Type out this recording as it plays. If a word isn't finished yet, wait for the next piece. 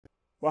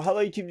Well,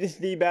 hello YouTube, this is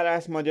the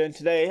Badass Mojo, and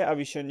today I'll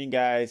be showing you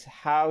guys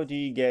how do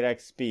you get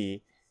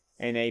XP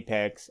in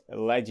Apex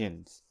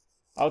Legends.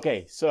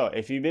 Okay, so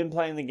if you've been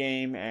playing the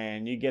game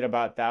and you get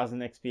about 1000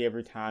 XP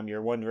every time,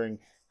 you're wondering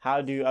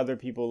how do other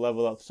people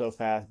level up so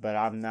fast, but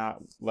I'm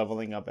not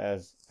leveling up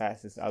as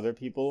fast as other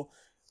people.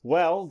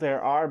 Well,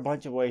 there are a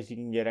bunch of ways you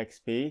can get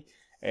XP,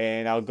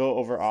 and I'll go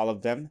over all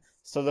of them.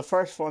 So the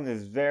first one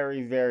is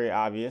very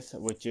obvious,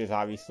 which is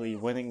obviously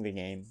winning the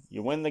game.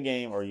 You win the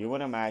game or you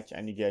win a match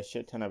and you get a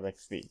shit ton of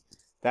XP.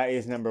 That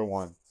is number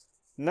one.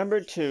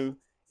 Number two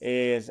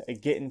is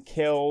getting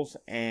kills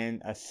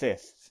and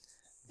assists.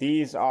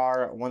 These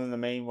are one of the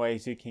main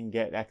ways you can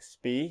get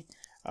XP.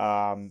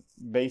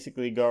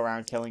 Basically go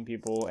around killing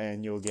people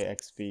and you'll get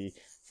XP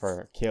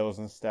for kills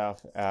and stuff,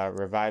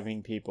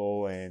 reviving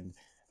people and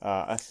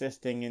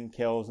assisting in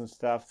kills and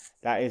stuff.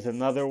 That is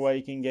another way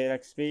you can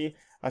get XP.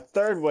 A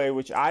third way,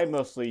 which I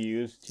mostly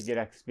use to get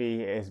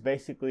XP, is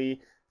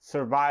basically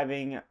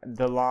surviving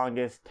the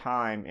longest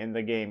time in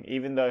the game.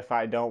 Even though if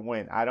I don't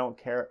win, I don't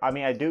care. I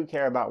mean, I do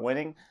care about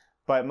winning,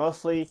 but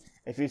mostly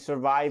if you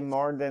survive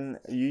more than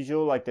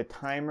usual, like the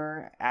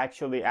timer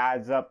actually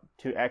adds up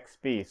to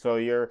XP. So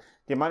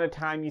the amount of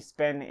time you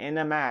spend in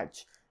a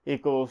match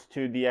equals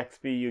to the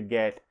XP you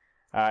get,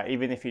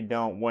 even if you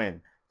don't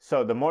win.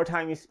 So the more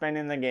time you spend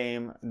in the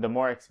game, the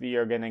more XP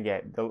you're going to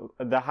get.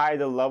 The higher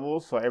the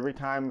levels, so every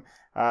time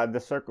the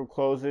circle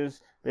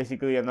closes,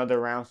 basically another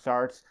round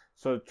starts.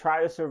 So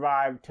try to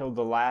survive till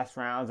the last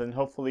rounds and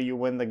hopefully you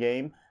win the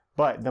game.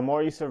 But the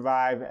more you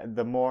survive,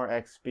 the more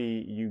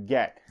XP you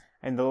get.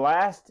 And the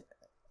last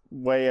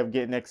way of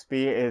getting XP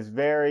is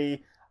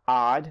very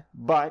odd,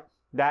 but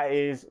that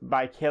is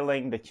by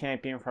killing the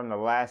champion from the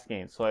last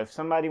game. So if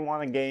somebody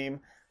won a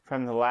game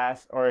from the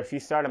last, or if you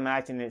start a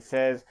match and it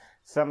says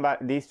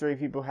these three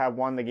people have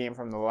won the game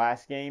from the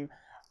last game,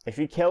 if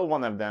you kill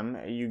one of them,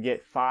 you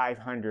get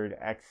 500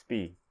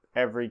 XP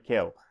every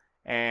kill.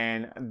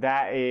 And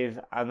that is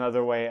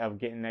another way of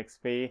getting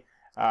XP,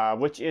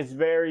 which is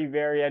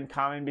very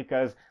uncommon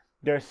because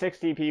there's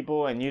 60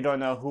 people and you don't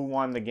know who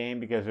won the game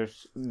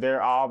because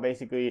they're all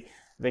basically,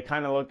 they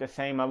kind of look the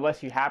same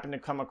unless you happen to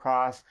come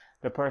across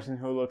the person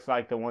who looks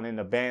like the one in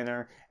the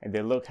banner and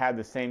they have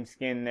the same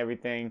skin and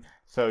everything.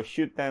 So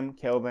shoot them,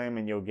 kill them,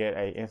 and you'll get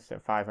a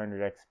instant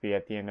 500 XP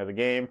at the end of the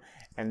game.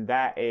 And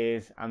that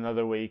is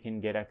another way you can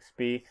get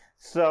XP.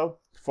 So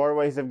 4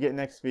 ways of getting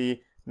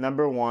XP.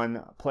 Number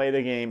 1, play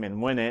the game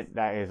and win it.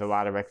 That is a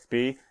lot of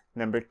XP.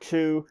 Number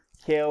 2,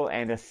 kill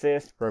and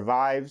assist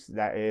revives.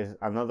 That is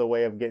another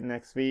way of getting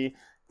XP.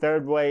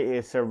 Third way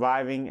is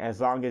surviving as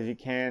long as you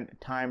can.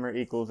 Timer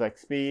equals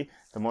XP.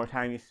 The more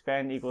time you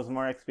spend equals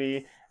more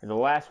XP. And the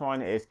last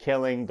one is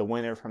killing the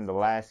winner from the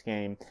last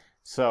game.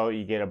 So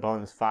you get a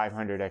bonus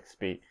 500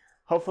 XP.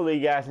 Hopefully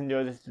you guys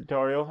enjoyed this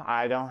tutorial.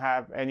 I don't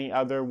have any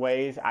other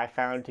ways I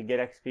found to get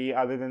XP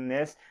other than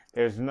this.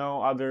 There's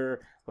no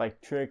other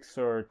like tricks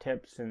or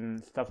tips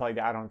and stuff like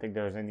that. I don't think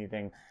there's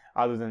anything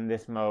other than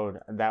this mode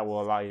that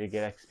will allow you to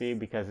get XP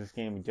because this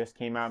game just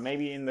came out.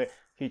 Maybe in the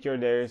future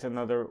there's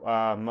another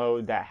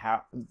mode that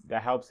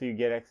helps you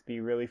get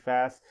XP really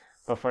fast.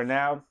 But for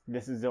now,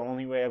 this is the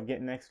only way of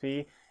getting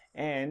XP.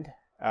 And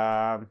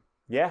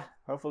yeah,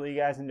 hopefully you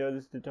guys enjoyed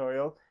this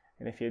tutorial.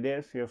 And if you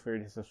did, feel free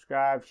to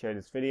subscribe, share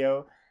this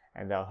video,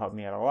 and that'll help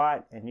me out a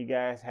lot. And you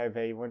guys have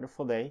a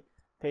wonderful day.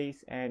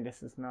 Peace, and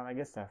this is Not Like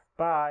Good Stuff.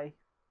 Bye!